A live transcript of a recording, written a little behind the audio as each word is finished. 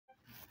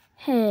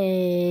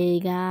Hey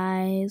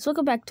guys,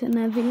 welcome back to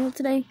another video.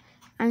 Today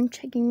I'm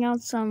checking out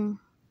some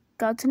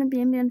Garten of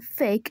Banban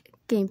fake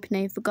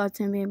gameplay for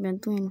Garten of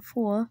Banban 3 and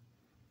 4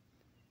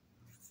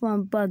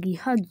 from Buggy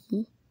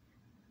Huggy.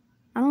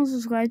 I don't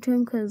subscribe to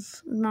him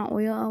because it's not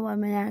real. I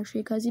mean,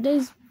 actually, because he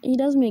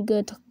does make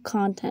good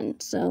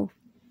content. So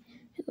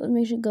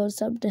make sure to go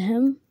sub to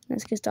him.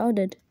 Let's get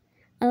started.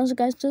 And also,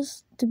 guys,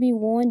 just to be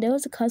warned, there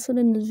was a cuss word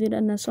in this video,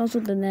 and that's also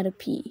the letter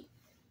P.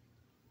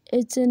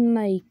 It's in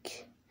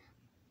like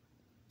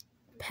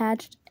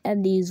Patched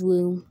Eddie's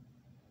room.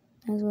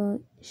 As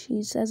well,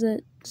 she says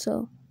it,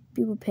 so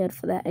be prepared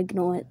for that.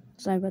 Ignore it.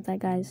 Sorry about that,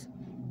 guys.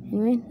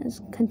 Anyway,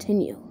 let's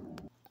continue.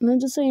 And then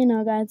just so you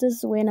know, guys, this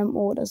is random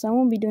order, so I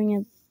won't be doing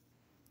it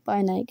by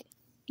like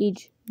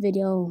each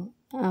video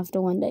after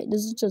one day.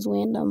 This is just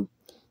random.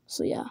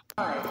 So yeah.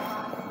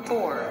 5,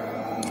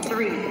 4,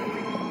 3,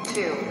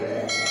 2,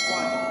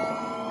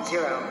 1,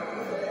 0.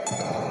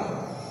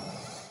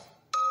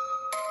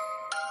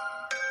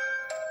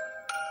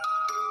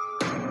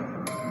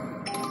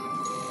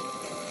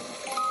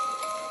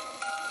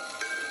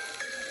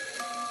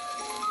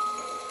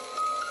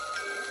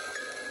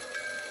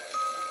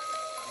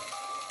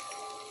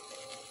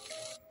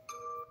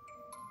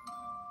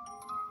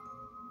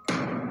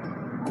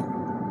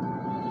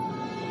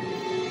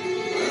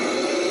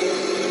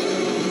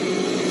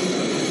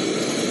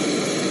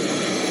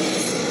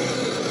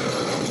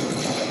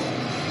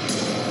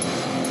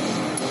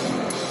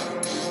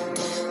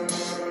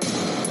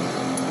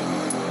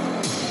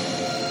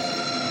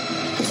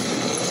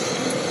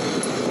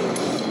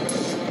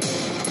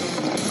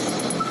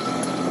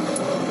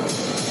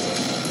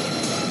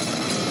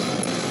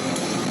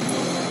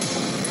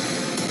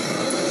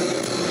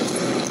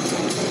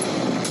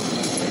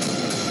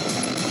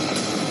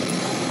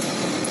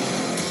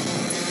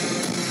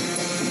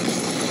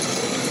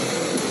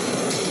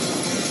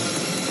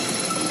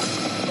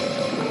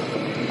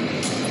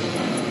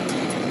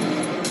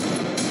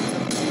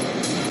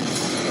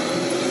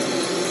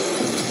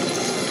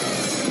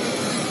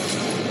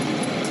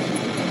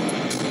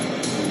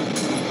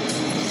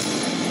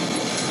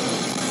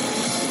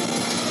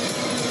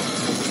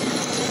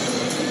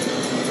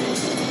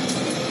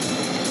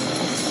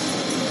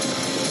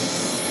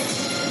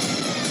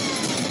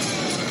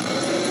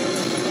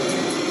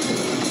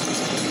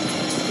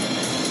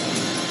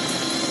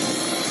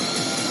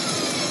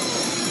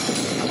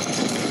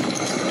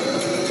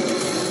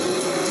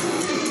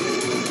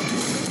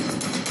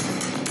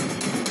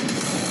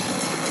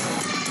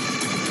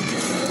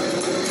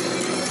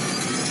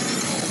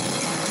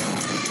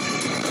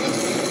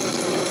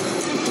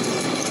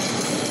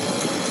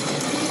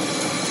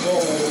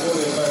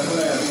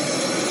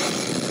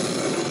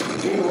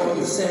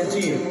 The same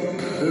team.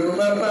 Do you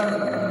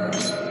remember?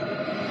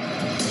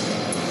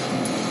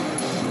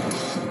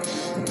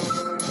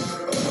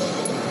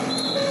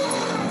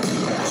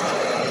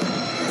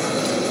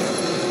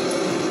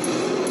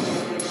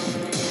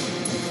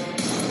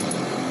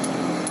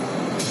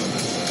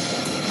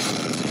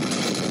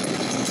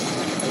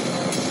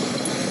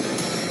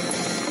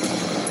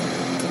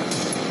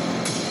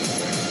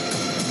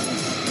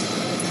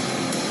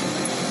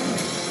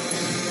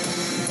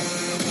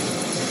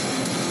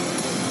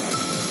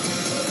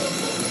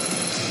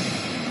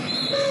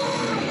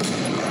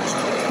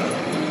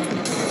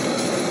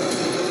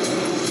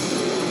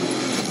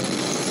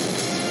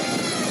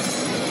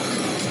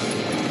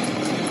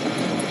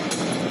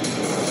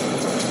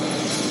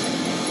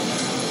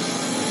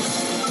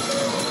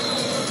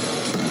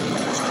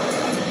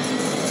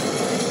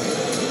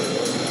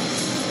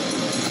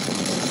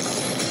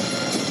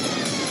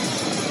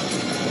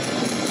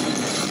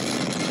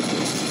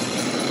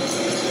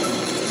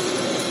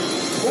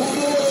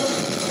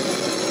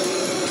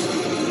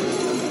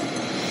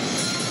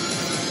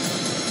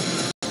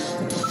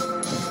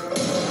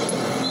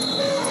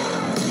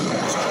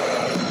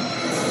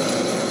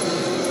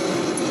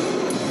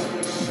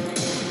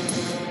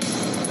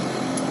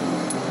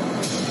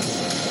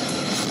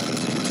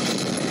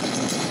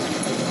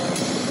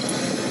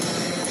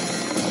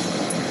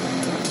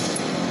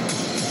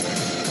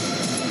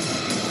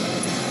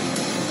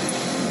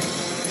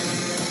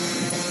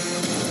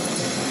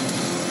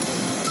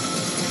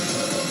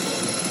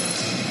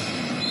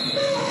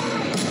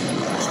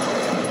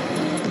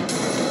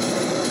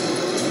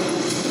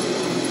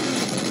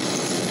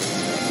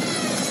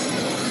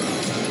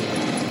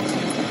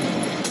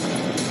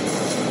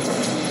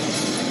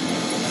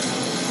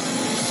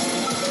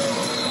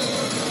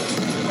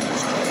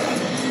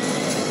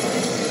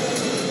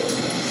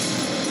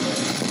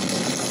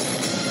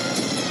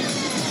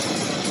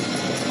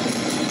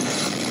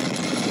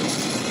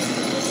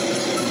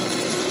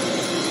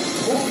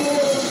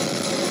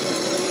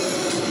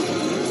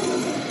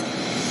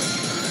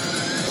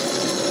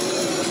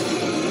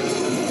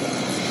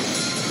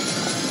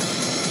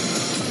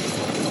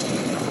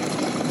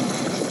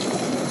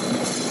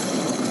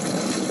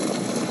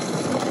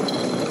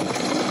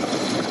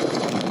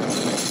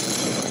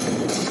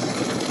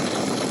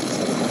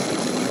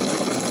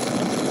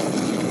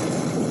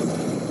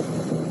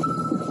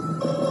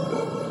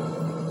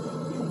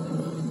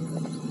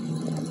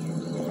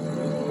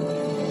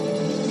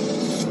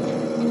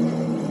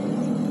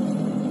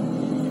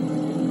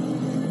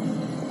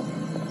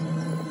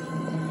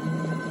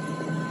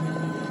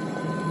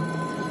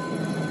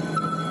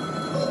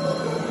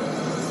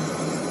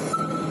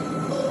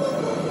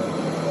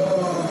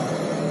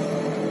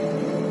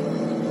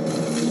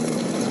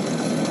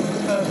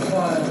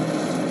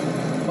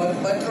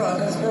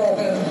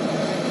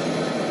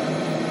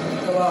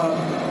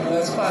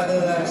 Let's find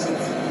an exit.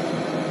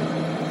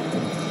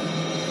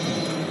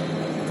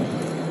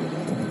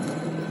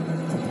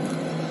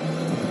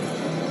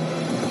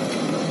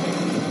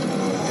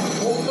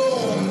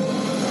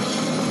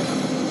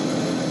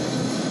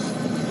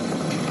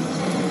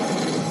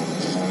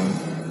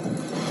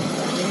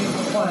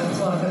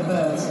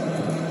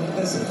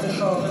 This is the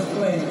shortest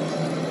way.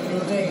 You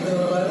take the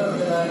letter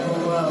that I go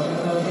around,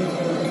 and I'll give you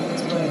the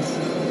next place.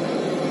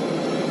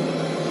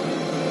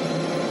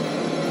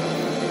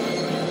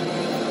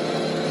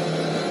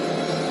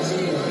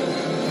 See you.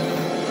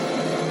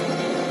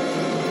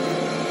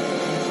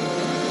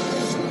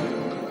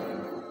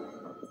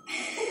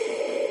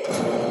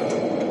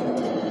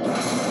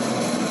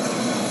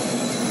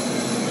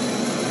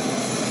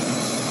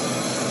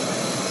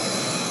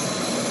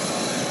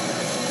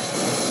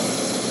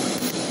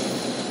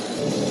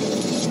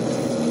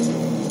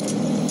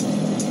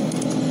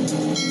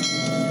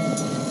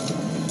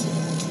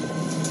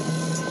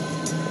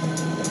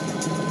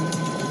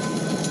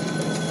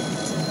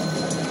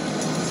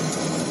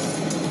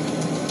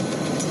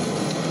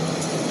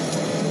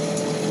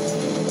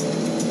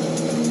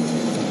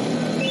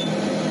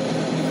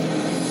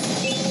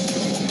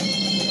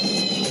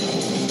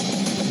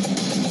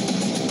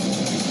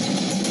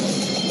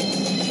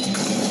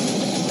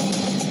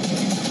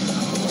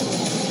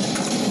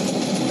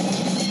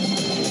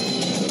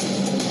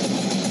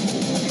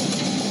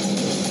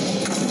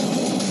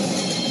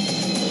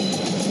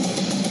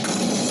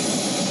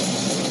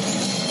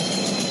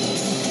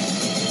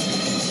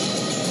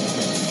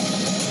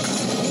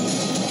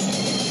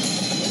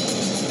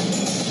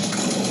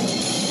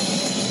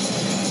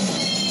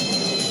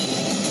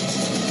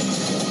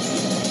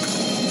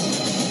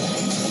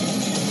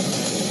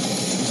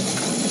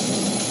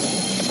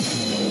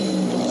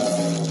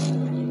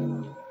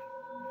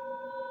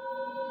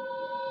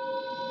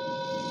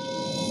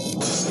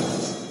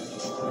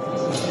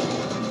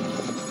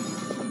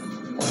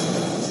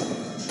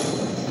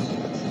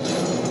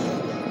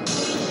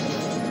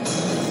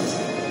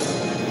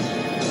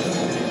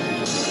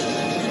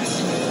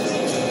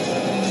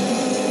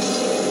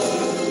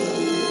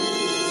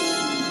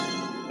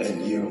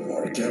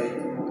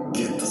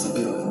 Get this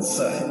bill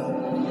inside.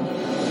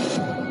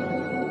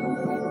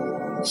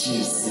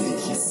 Chief said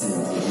he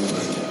sent you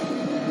worker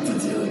to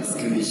do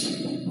excavation.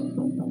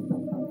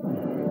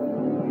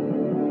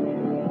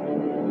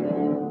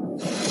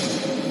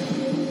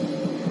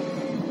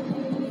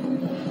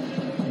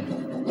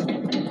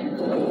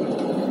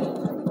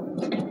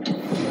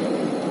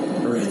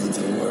 Ready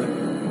to work?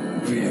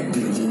 We are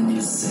building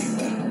new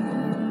sector.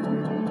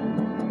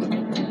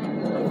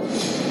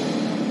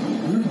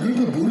 We're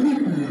gonna bully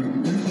you.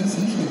 If this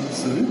is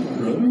inside,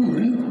 run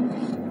away.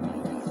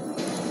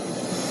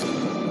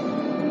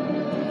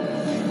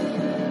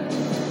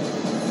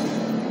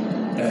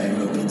 I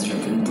will be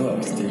dropping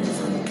bombs there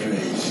from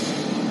grave.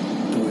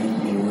 Point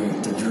me where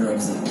to drop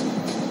them.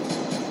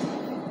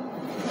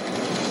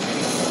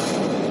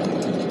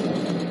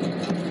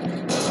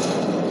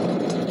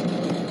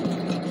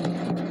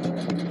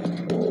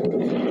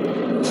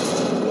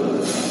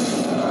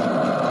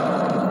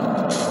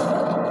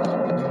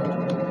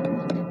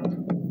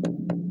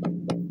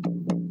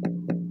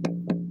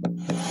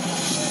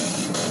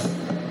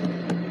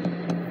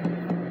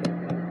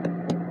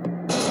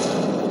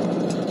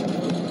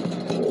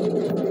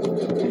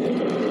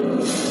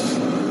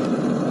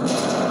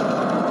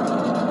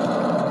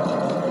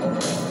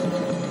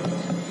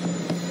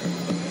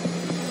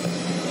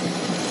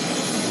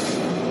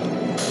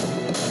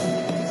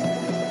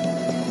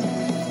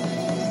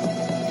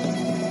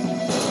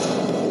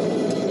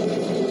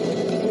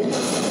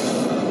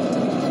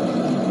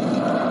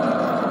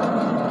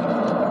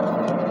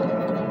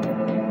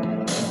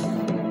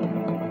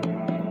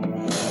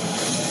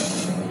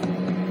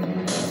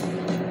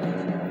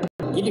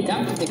 Did you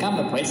come to become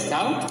a Boy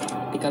Scout,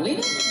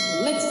 Piccolino?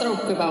 Let's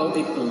talk about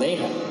it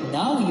later.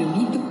 Now you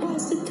need to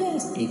pass the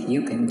test. If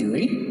you can do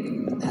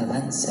it, I'll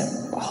answer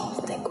all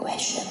the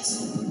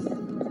questions.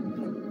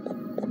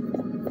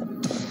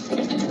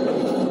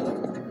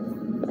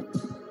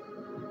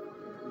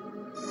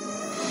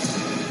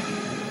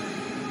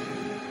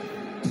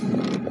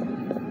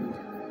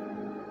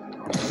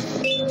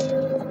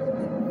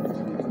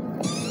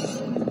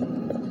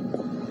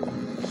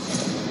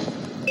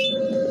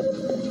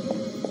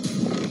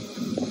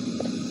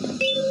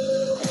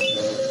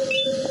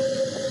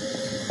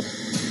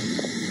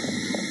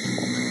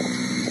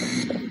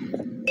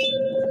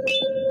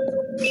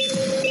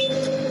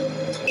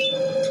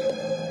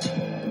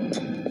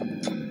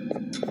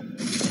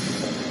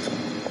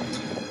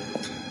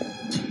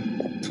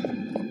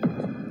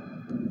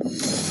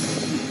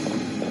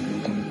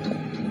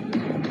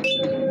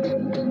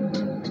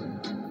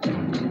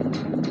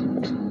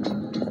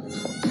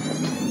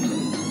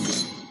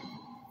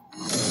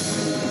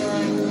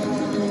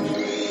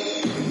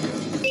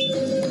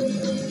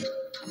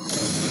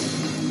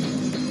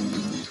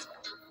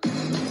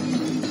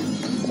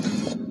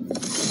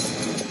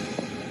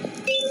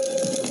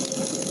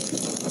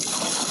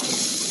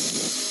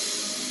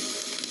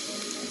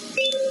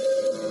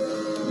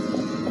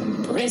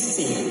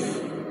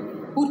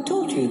 impressive. Who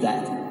taught you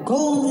that? Go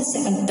on the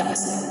second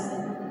task.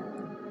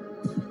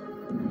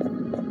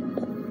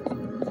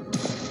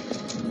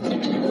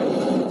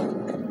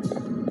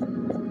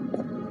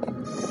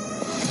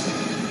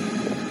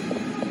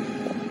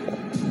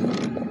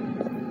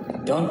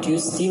 Don't you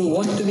still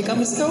want to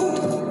become a scout?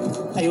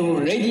 Are you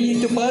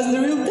ready to pass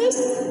the real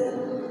test?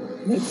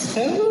 Let's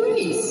have a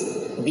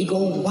race. We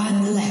go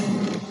one lap.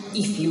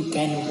 If you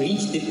can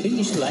reach the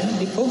finish line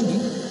before me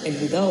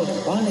and without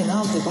falling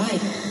out the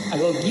bike, I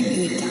will give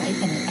you a tie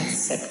and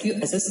accept you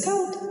as a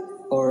scout.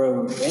 For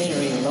a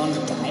very long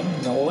time,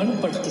 no one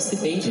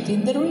participated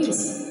in the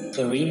race.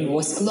 The ring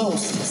was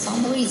closed for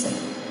some reason,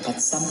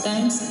 but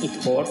sometimes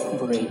it's worth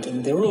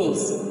breaking the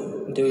rules.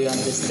 Do you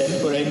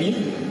understand what I mean?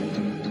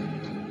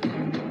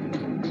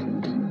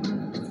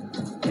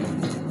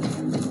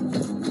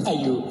 Are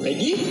you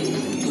ready?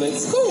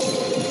 Let's go!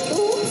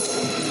 Oops!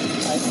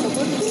 I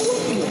forgot to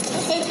warn you. I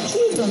have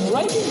children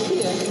right in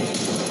here.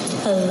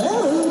 Hello?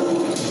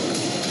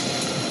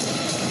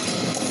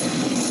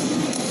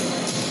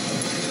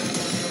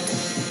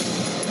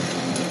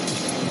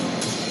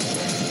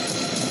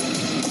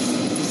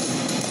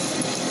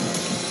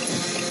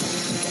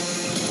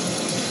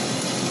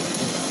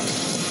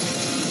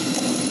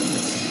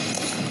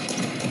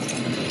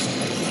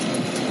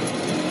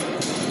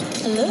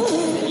 Hello?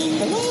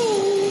 Hello?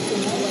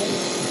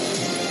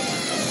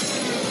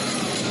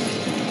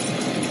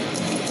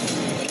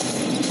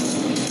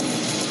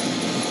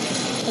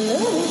 Hello?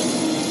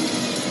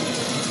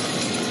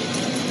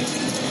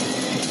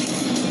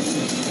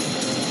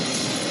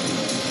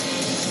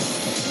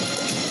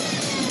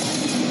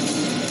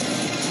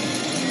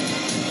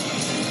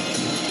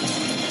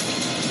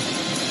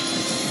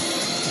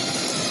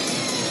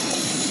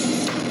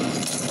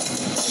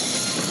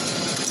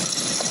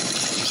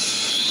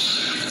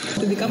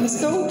 To become a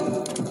scout?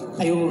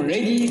 Are you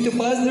ready to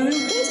pass the real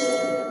test?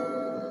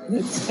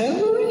 Let's have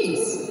a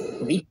race.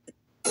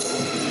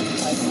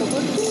 I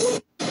forgot to.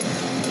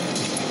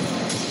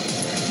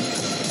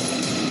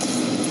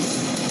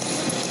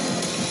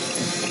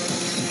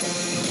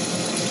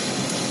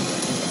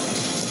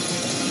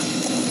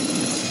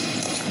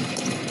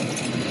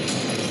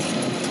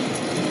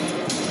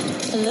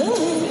 Hello?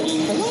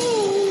 Hello?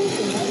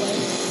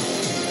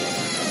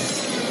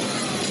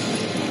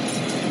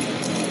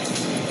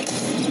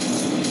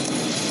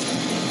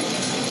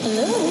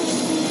 Hello?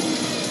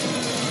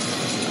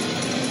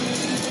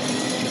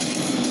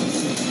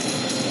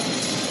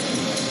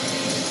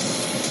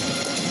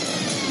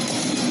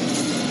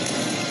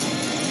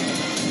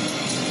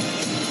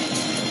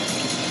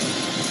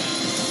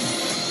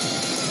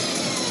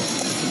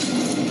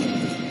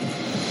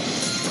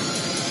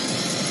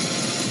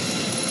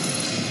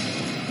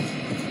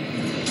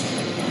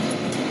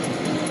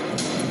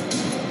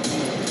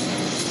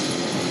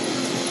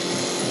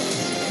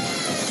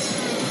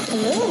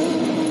 Hello?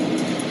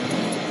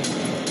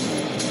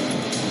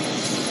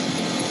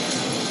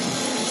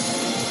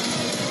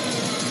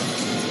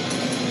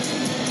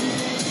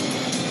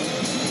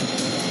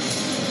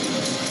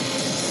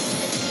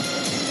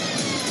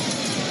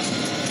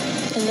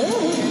 Hello?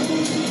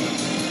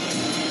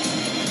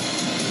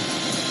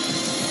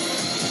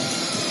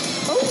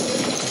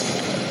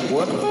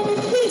 What kind of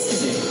place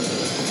is it?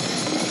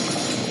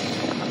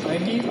 I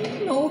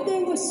didn't know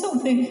there was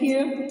something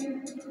here.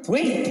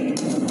 Wait,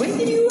 where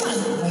did you run?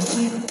 My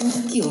wife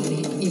won't kill me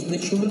if the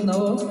children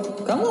know.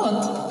 Come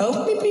on,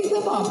 help me pick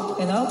them up,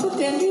 and I'll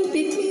pretend you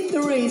beat me in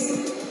the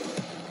race.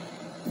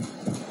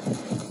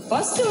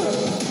 Faster!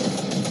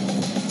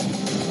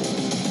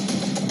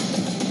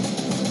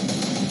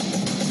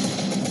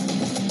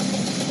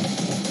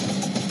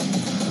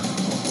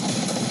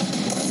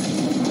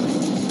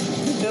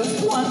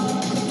 Just one,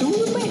 two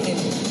remaining.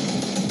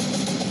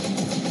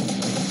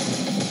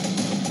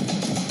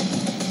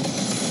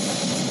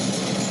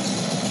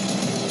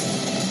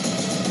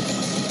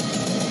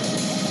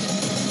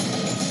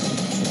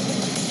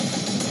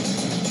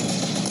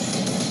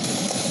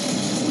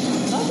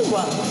 Another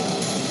one.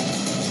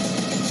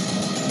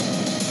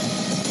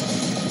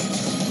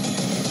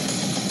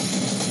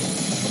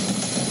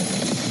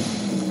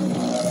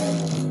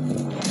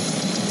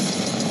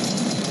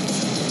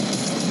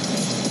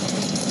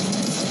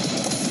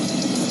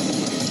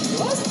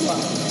 Last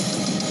one.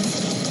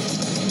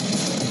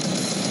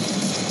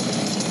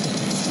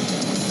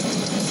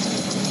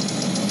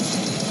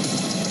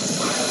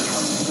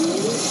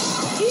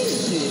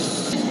 Easy.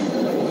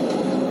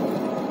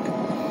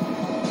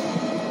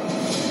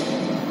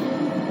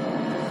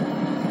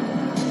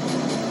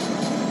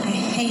 I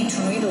hate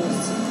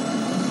riddles.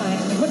 I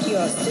got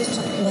your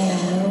sister.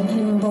 Well,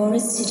 I'm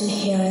bored sitting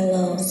here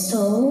alone,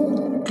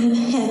 so I'm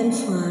having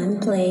fun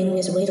playing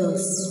with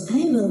riddles.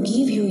 I will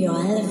give you your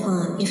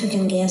elephant if you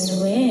can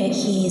guess where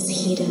he is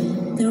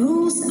hidden. The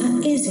rules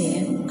are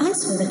easy.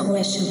 Answer the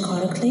question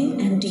correctly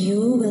and you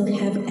will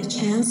have a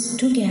chance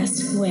to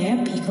guess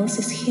where Pickles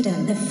is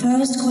hidden. The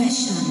first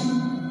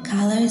question.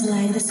 Color is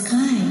like the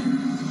sky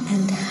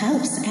and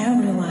helps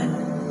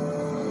everyone.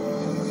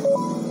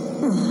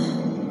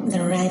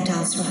 The right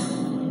answer.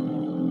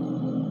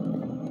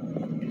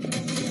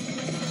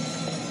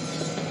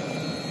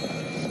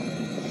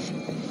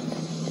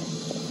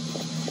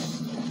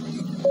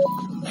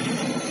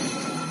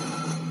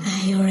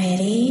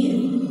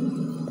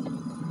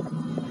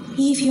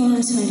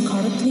 answering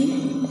correctly,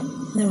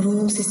 the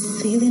room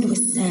is filled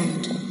with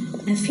sand.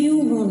 A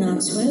few wrong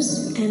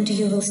answers, and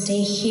you will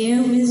stay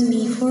here with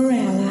me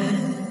forever.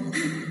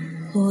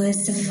 Who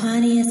is the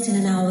funniest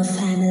in our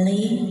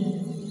family?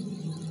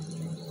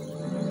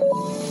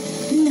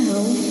 No,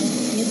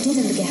 you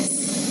didn't guess.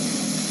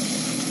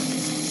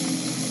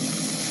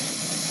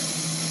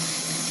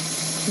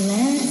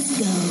 Let's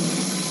go.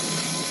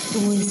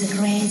 Who is the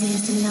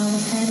craziest in our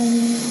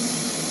family?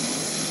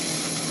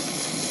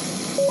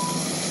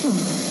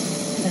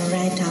 The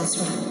right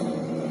answer.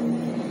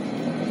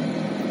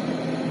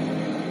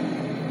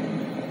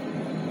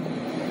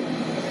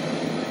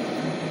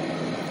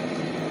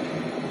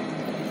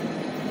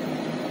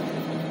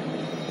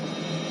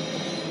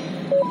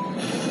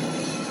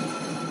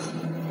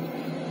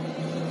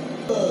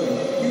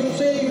 You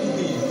saved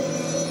me.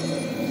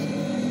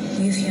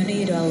 If you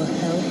need our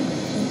help,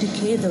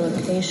 indicate the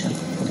location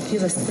and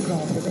give a signal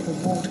with the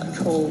remote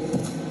control.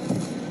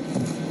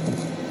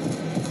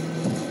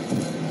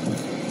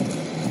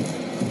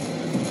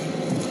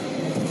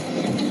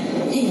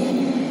 Hey,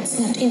 it's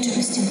not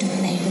interesting to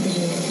play with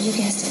you. You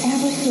guessed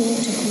everything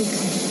too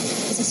quickly.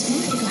 It's a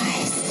smart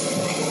device.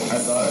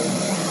 I'm so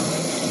proud.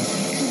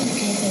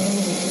 Complicate the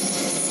rules.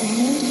 Send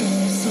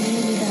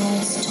everything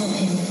without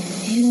stopping.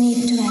 You need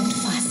to act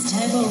fast.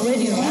 I'm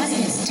already Let's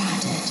running. get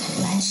started.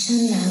 Question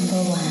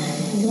number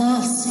 1.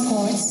 Loves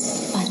sports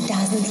but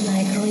doesn't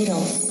like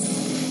riddles.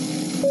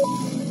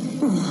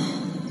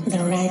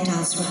 The right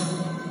answer.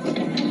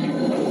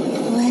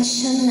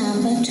 Question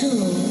number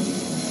 2.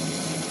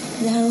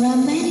 There are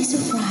many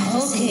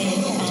surprises Okay, in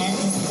it, I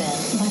understand.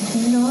 but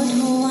not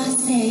all are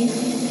safe.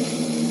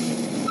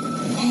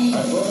 Hey,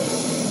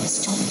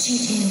 stop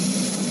cheating.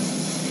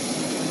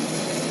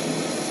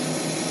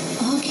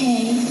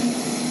 Okay,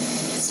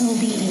 so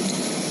be it.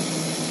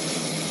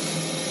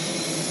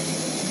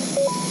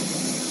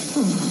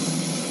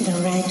 The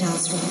right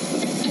answer.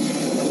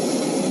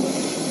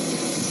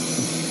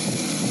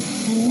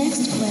 The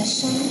next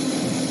question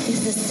is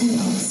the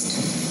simplest.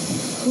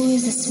 Who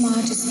is the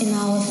smartest in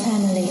our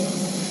family?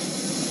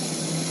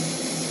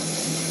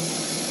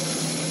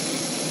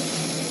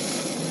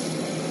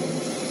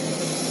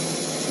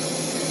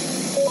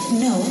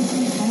 No,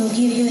 I will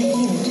give you a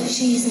hint.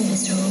 She is in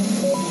this room.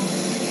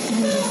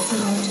 And it's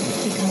not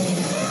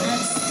Kalina.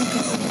 I'm sick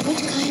of it. What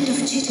kind of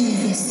cheating is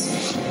this?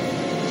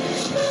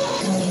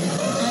 Kalina.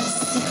 I'm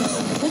sick of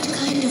it. What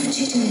kind of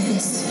cheating is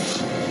this?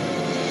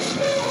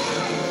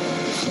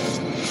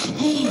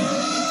 Hey,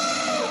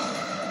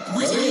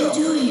 what are you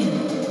doing?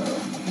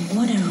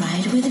 Wanna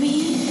ride with me?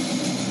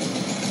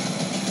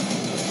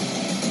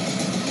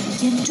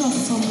 Get off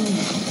from me.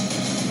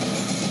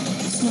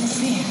 It's not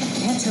fair.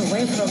 Get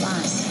away from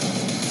us.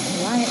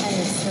 Why are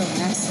you so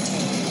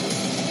nasty?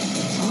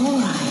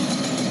 Alright,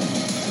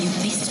 you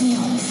pissed me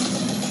off.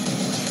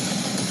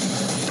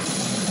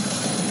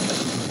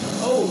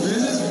 Oh,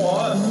 this is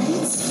fun.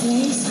 Let's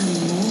play some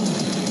more.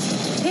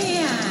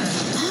 Here!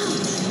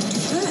 Ouch,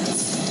 it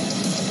hurts.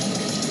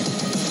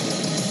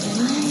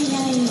 Why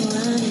are you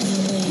running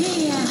away?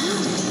 Here!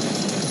 Ouch.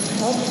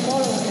 Stop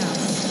following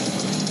us.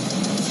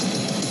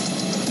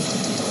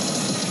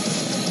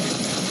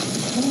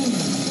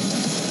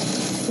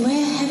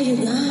 Where have you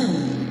gone?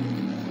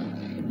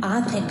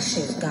 I think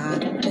she's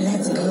gone.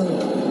 Let's go.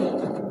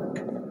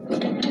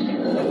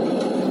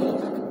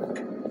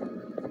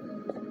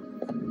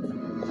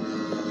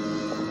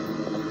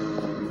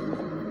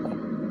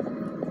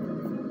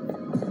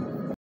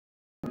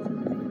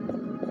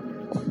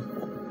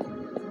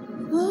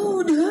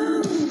 Oh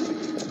no!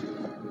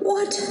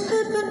 What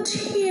happened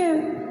here?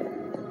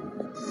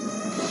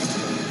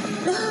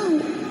 No!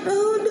 No,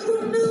 no,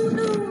 no,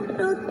 no!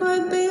 Not my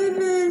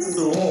babies!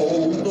 No,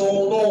 no,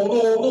 no,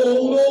 no,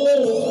 no,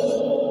 no.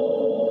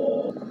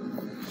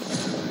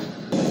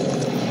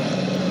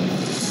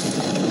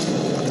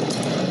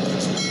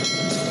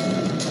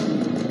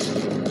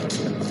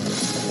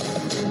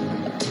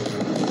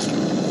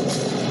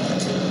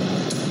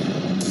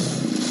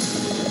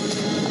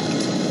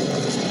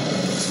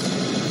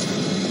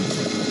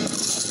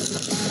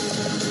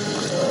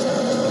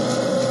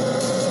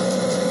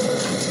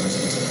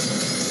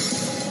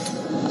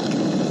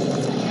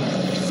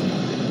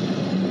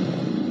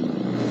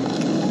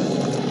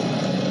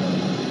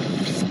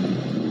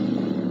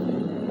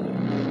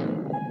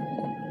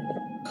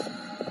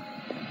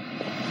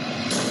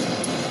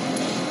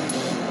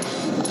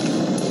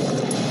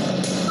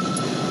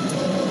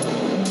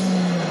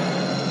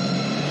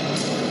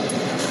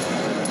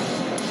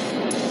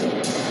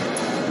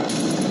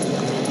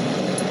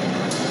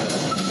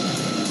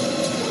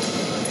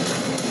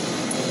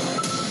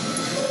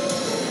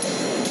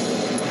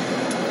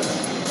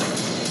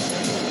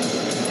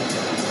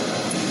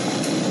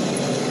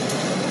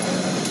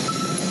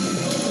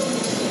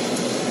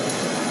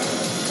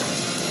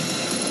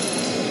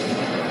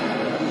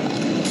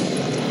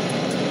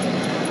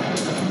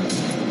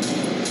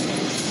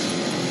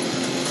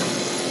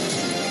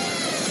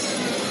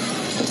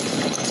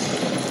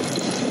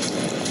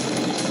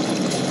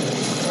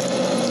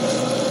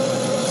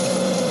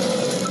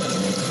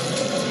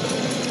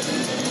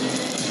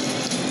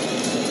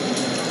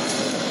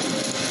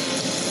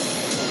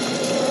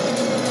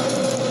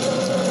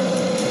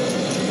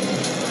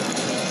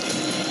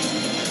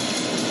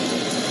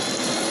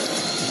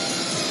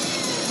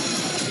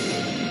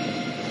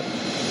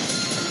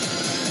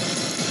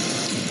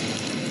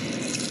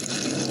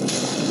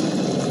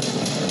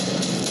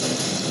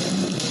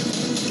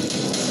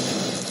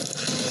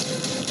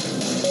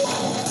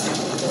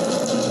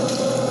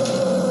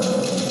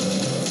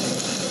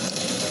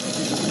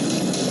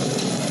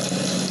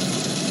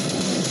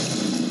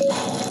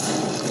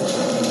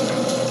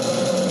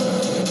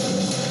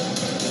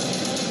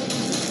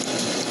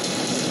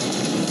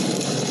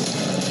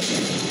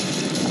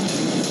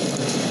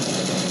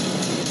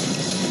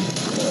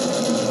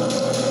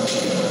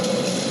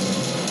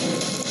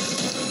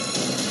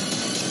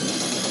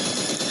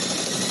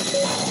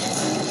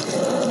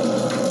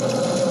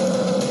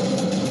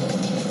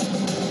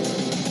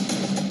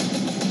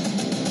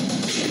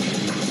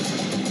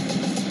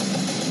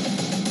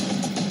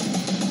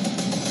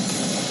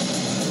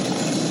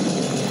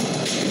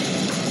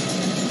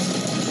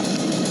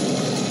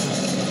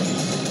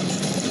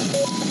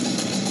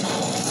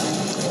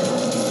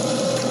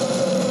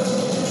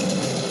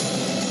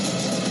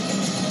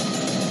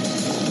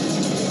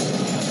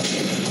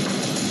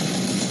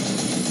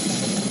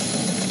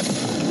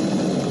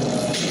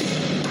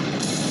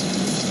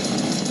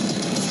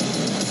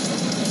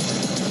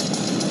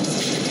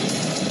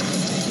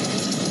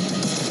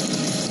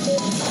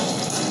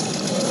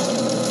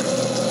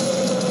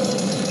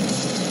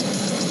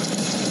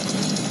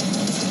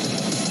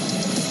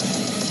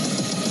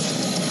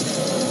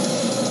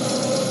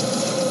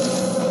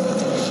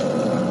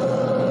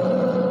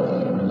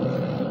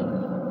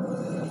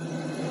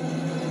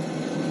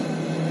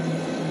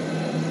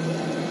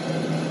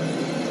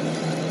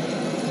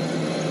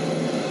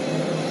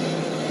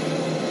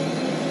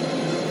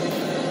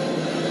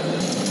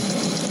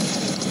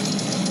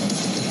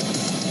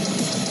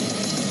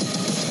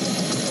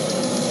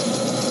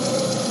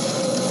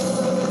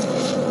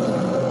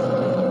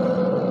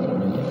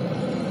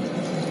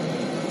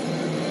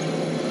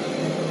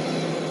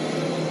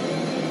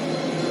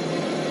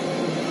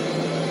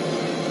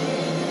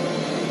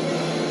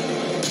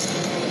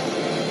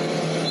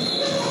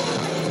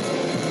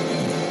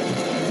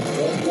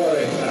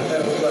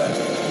 have a plan.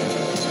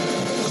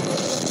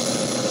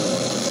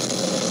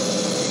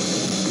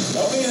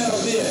 Help me out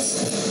of this.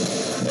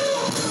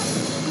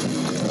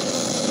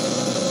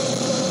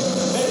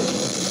 Hey!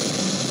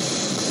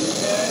 You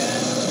can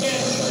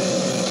catch me.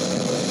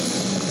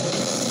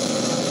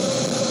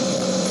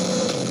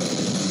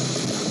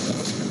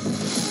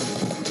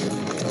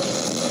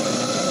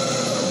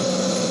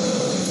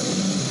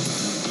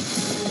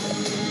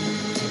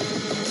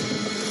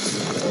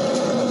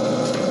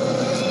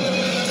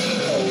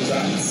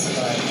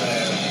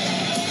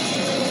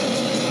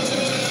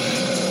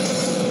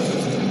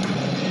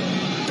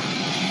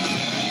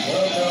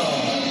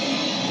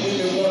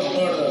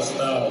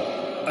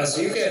 As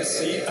you can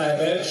see, I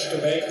managed to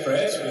make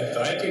friends with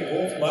 90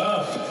 wolf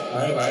mom.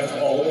 My wife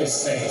always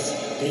says,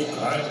 be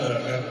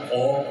kinder and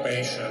more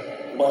patient.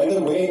 By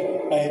the way,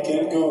 I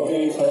can't go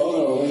any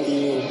further with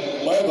you.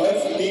 My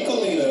wife,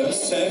 Nicolina,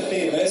 sent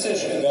me a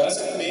message and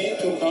asked me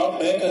to come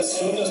back as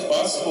soon as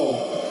possible.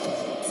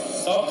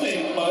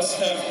 Something must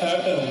have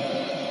happened.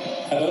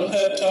 I don't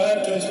have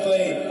time to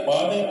explain.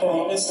 Mommy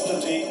promised to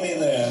take me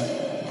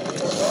there.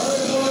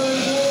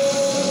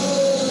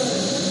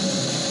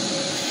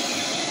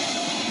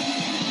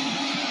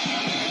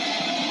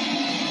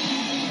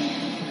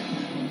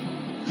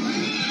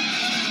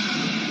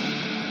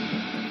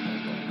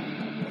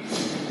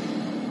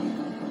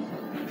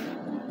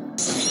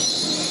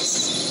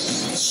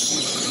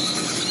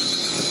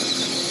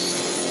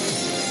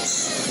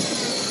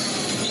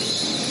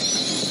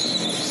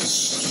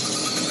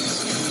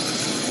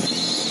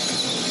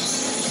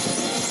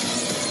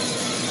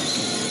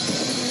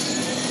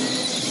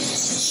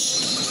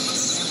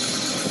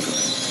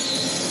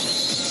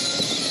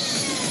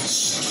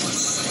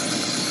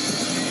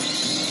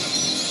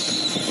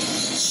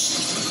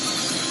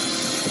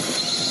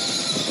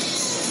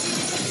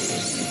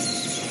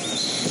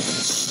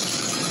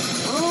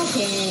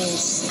 Okay,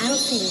 I'll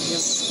pay you,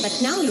 but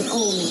now you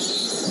owe me.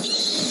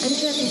 I'm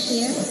trapped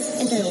here,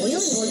 and I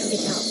really want to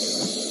get out.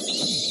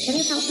 Can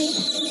you help me?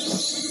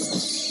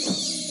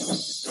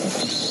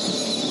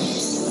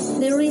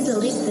 There is a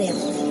lift there.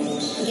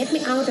 Get me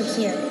out of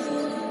here.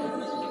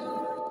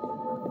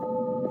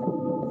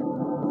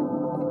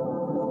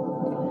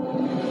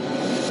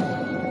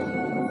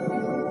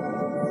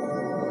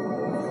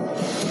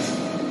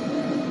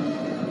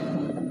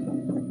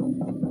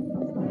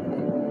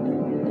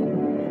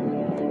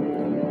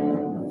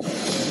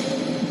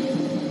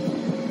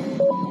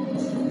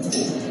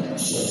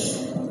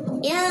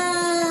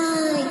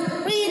 Yay!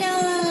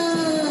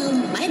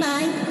 Freedom!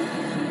 Bye-bye.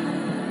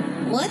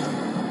 What?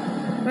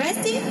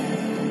 Rusty?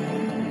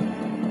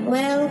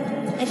 Well,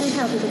 I can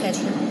help you to catch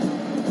him.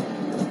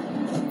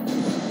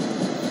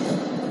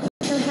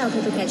 I can help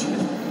you to catch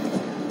him.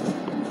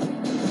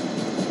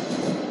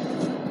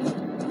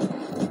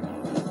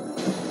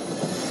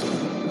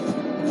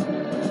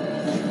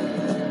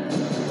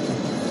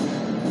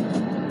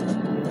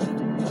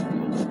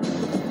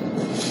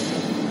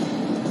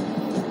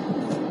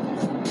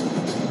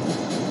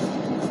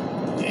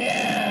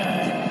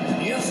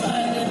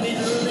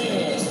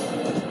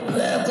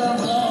 Welcome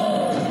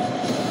home.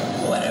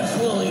 What a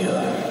fool you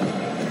are.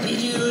 Did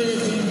you really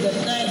think that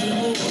 90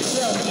 moves will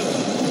help you?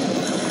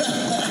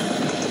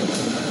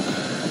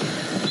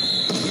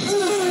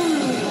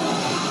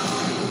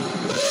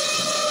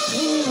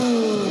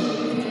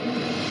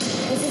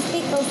 This is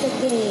Pickles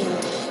again.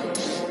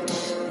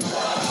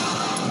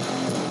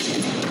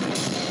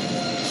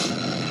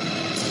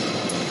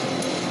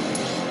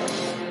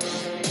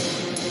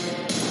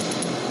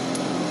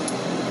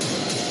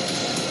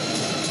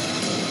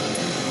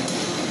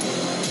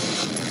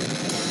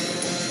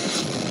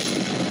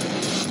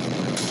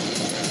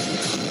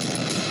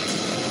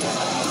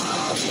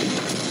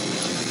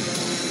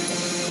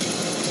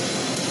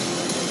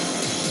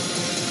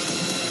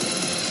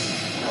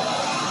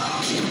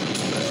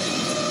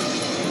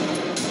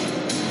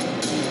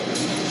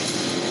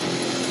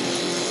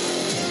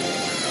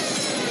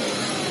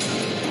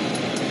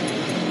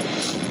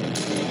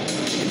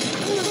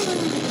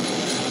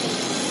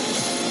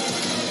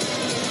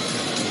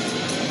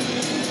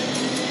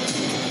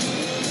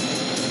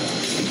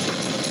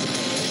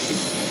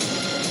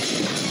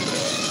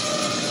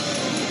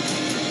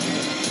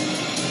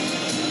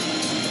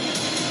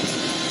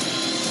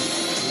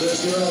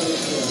 Let's go on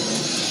this one.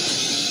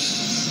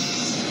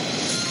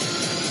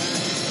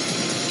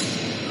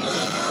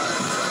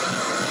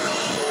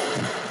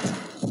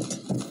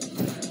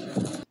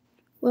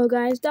 Well,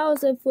 guys, that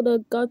was it for the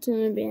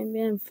Garten of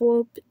Banban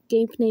 4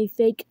 gameplay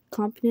fake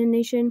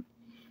combination.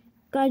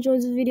 Guys,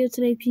 enjoyed this video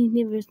today. Please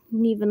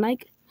leave a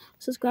like,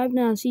 subscribe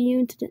now. See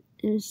you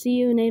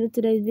in later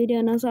today's video.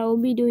 And also, I will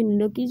be doing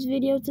the Loki's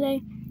video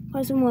today,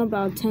 possibly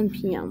about 10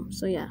 p.m.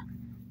 So yeah,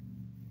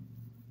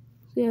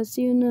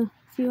 see you in a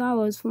few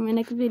hours for my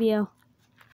next video.